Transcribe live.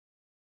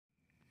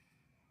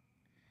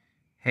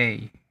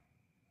Hey,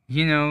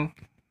 you know,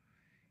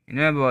 you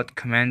know about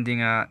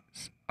commanding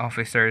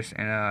officers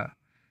in a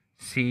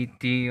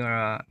city or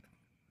a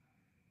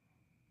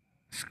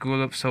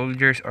school of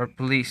soldiers or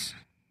police.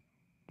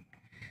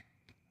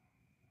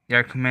 They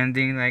are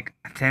commanding like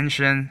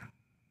attention,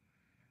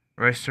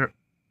 rest.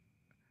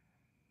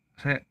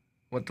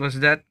 What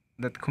was that?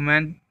 That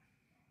command?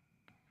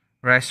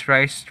 Rest,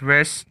 rest,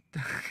 rest.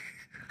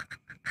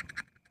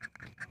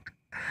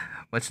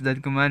 What's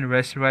that command?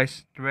 Rest,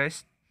 rest,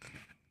 rest.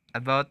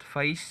 About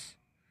face.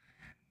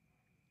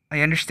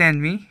 I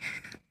understand me.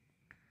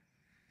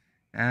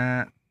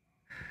 Uh,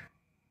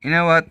 you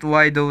know what?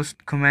 Why those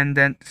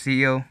commandant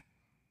CEO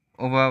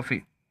over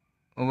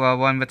over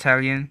one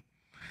battalion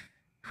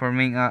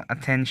forming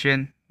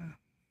attention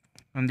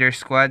on their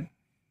squad.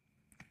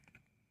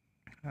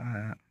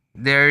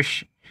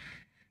 There's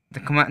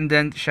the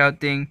commandant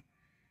shouting,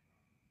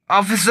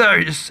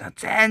 "Officers,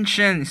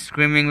 attention!"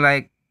 screaming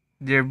like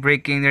they're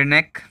breaking their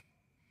neck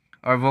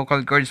or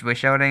vocal cords by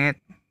shouting it.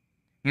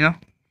 You know,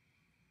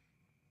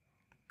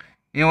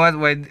 you know what?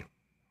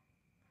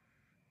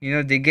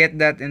 They get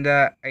that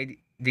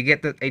they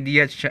get that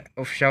idea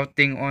of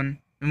shouting on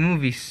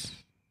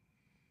movies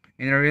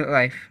in real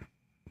life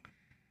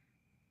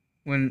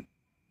when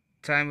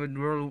time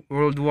when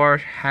World War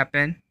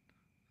happened.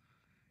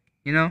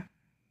 You know,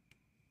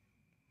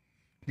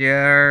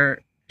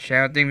 they're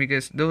shouting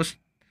because those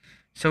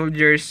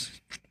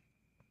soldiers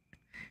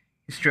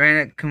is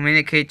trying to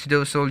communicate to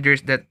those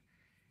soldiers that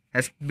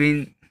has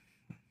been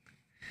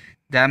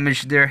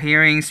damaged their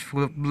hearings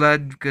full of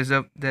blood because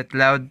of that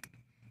loud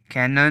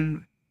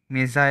cannon,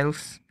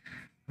 missiles,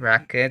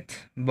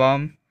 rocket,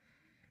 bomb,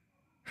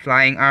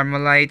 flying armor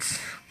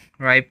lights,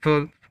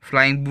 rifle,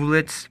 flying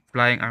bullets,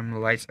 flying armor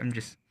lights. I'm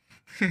just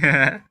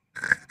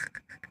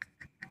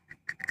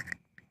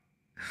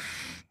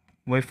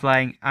why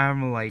flying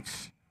armor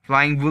lights,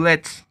 flying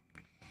bullets,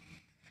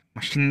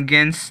 machine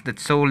guns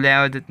that's so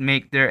loud that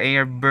make their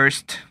air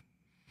burst.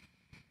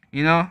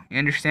 You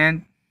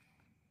understand?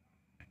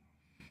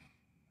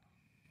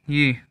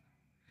 Yeah,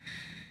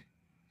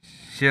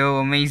 so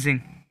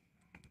amazing.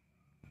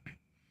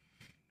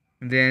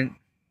 And then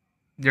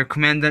their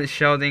commandant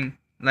shouting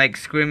like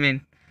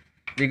screaming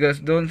because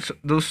those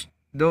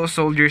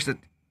soldiers that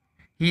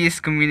he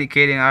is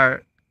communicating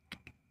are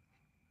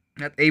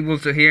not able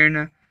to hear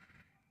na.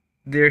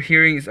 Their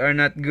hearings are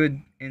not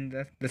good,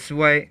 and that's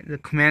why the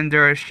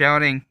commander is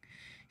shouting,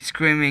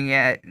 screaming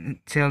at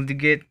till he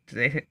get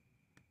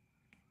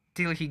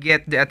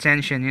the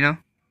attention.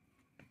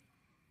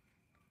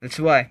 That's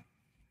why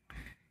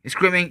he's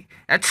screaming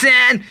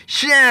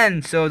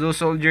attention. So those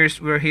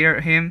soldiers will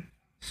hear him.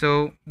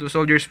 So those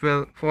soldiers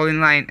will fall in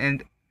line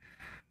and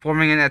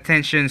forming an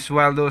attentions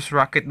while those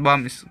rocket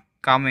bomb is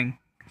coming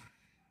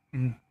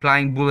and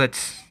flying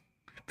bullets,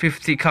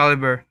 50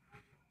 caliber.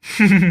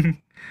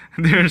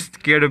 They're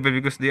scared of it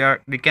because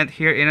they can't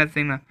hear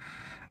anything.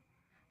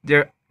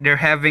 They're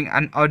having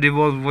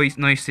unaudible voice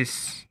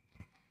noises.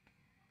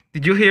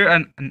 Did you hear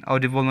an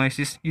audible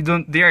noises? You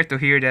don't dare to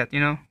hear that.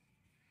 You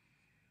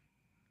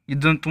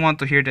don't want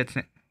to hear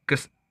that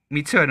because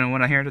me too. I don't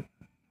want to hear that.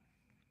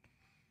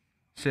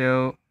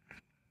 So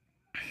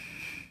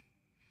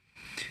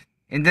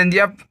and then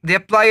they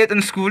apply it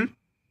in school.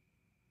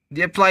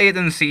 They apply it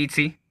in CET.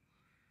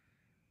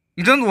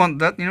 You don't want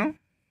that.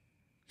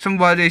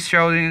 Somebody is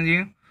shouting at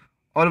you.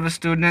 All of the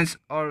students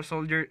or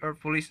soldier or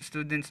police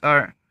students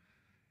are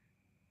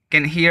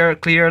can hear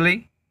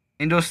clearly.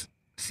 And those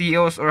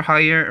CEOs or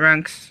higher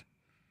ranks,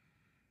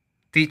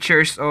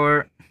 teachers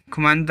or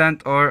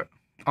commandant or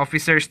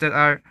officers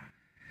that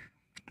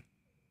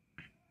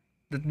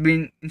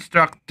been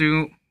instructed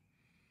to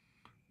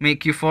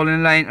make you fall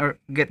in line or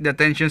get the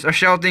attentions are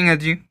shouting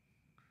at you.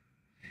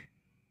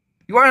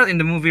 You are not in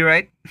the movie,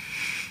 right?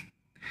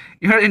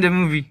 You are in the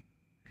movie.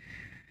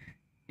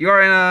 You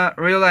are in a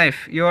real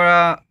life. You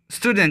are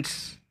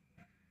students.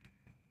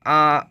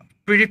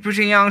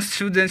 Pretty young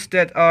students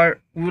that are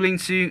willing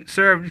to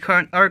serve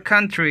our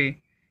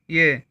country.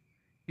 Yeah,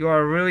 you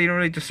are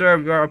really to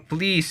serve. You are a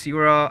police. You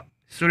are a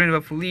student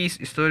of a police.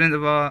 A student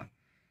of a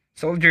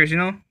soldiers.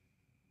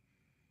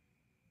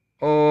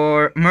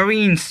 Or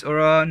marines or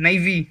a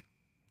navy.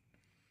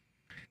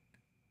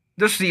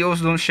 Those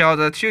CEOs don't shout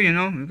at you,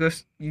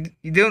 because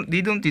they don't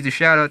need to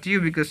shout at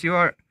you because you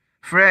are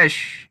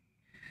fresh.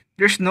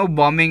 There's no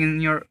bombing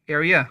in your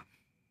area.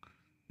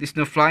 There's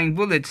no flying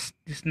bullets.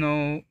 There's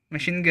no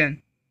machine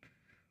gun.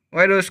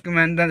 Why those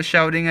commandants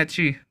shouting at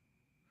you?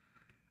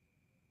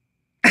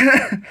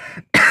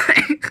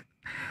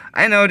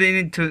 I know they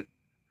need to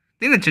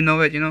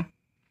know it.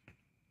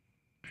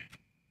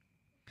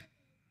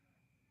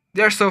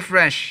 They're so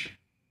fresh.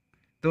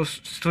 Those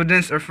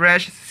students are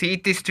fresh.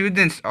 CET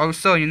students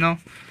also.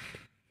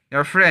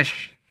 They're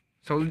fresh.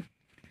 So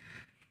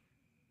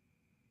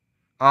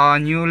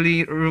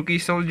newly rookie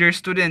soldier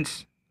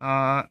students,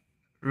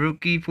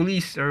 rookie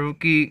police or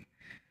rookie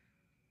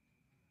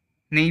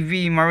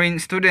navy marine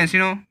students.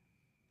 Hey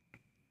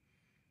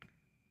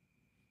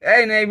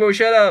neighbor,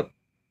 shut up.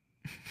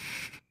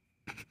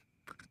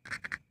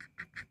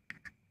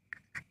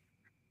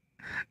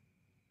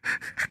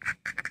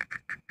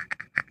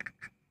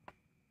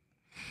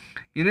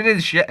 You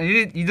didn't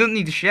you don't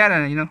need to shout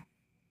at it, you know.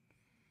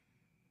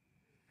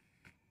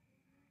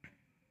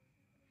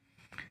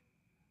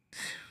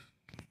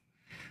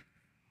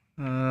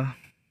 Uh,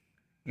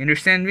 you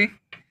understand me?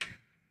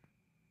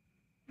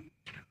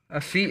 A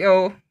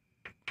CO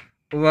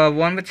of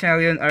one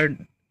battalion are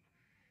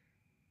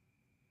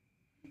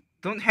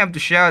don't have to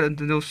shout at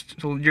those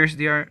soldiers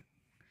they are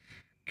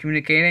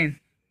communicating.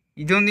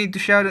 You don't need to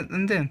shout at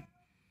them.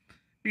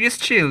 You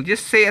just chill.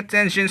 Just say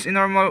attentions in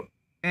normal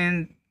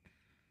and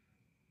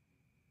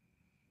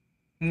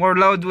more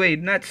loud way,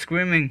 not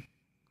screaming.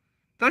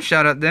 Don't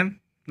shout at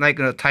them like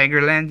a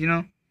Tigerland, you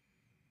know.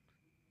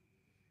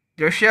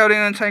 They're shouting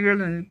on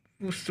Tigerland.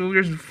 Those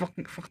soldiers are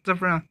fucking fucked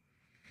up around.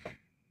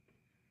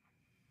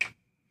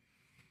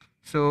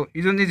 So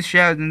you don't need to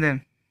shout at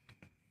them.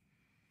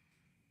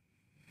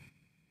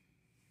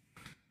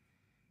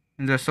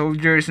 And the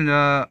soldiers in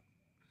the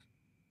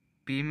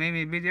PMA,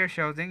 maybe they're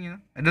shouting, you know.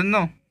 I don't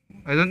know.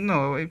 I don't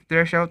know if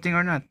they're shouting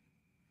or not.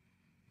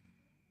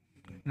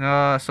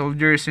 The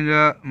soldiers in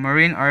the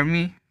Marine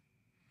Army,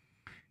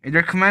 if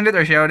they're commanded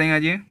or shouting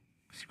at you,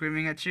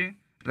 screaming at you,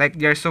 like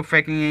they're so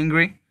fucking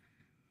angry.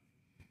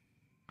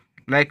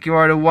 Like you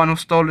are the one who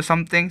stole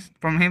something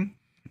from him.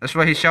 That's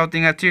why he's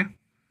shouting at you.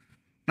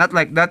 Not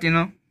like that, you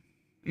know.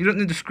 You don't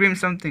need to scream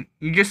something.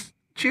 You just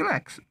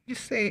chillax.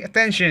 Just say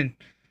attention.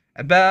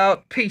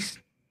 About peace.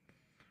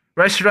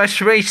 Rush,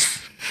 rush,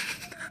 race.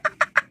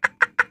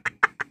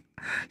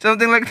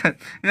 Something like that,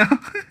 you know.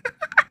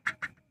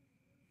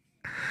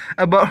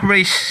 About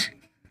race.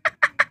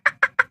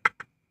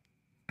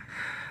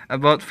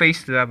 About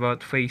face to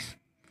about face.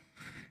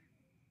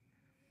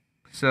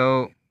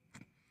 So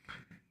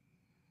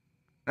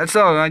that's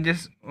all. I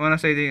just wanna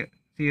say to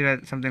you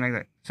that something like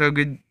that. So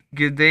good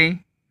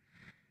day.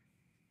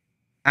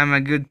 I'm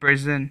a good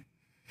person.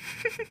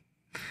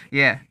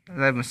 Yeah, I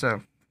love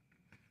myself.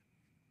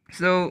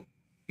 So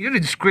you don't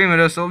need to scream at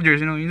those soldiers,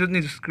 you know. You don't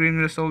need to scream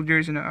at the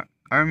soldiers in the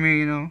army,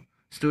 you know.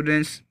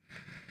 Students,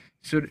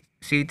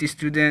 city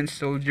students,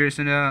 soldiers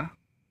in the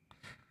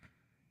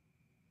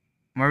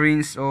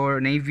Marines or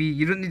Navy.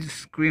 You don't need to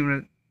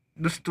scream.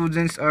 Those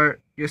students are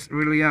just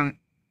really young,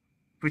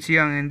 pretty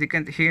young, and they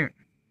can't hear.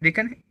 They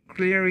can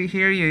clearly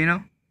hear you, you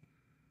know.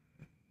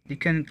 They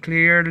can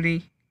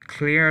clearly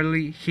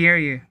hear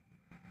you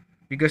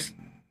because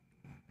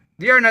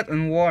they are not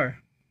on war.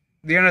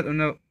 They are not on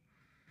the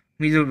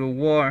middle of the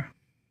war.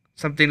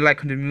 Something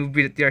like in the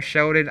movie that they are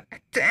shouting,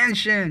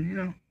 attention, you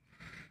know.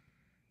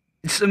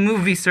 It's a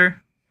movie,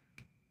 sir.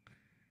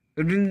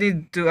 You don't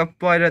need to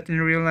apply that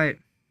in real life.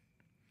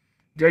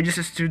 They're just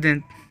a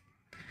student.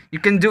 You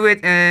can do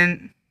it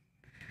and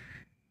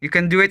you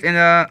can do it in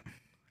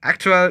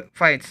actual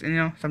fights, you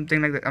know,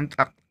 something like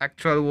that.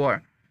 Actual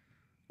war.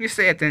 You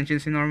say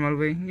attentions in normal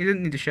way. You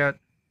don't need to shout.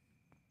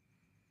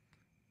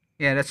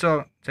 Yeah, that's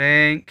all.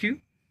 Thank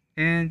you.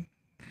 And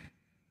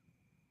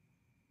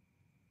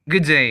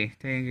good day.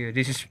 Thank you.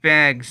 This is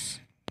Spags.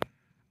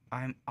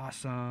 I'm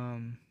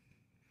awesome.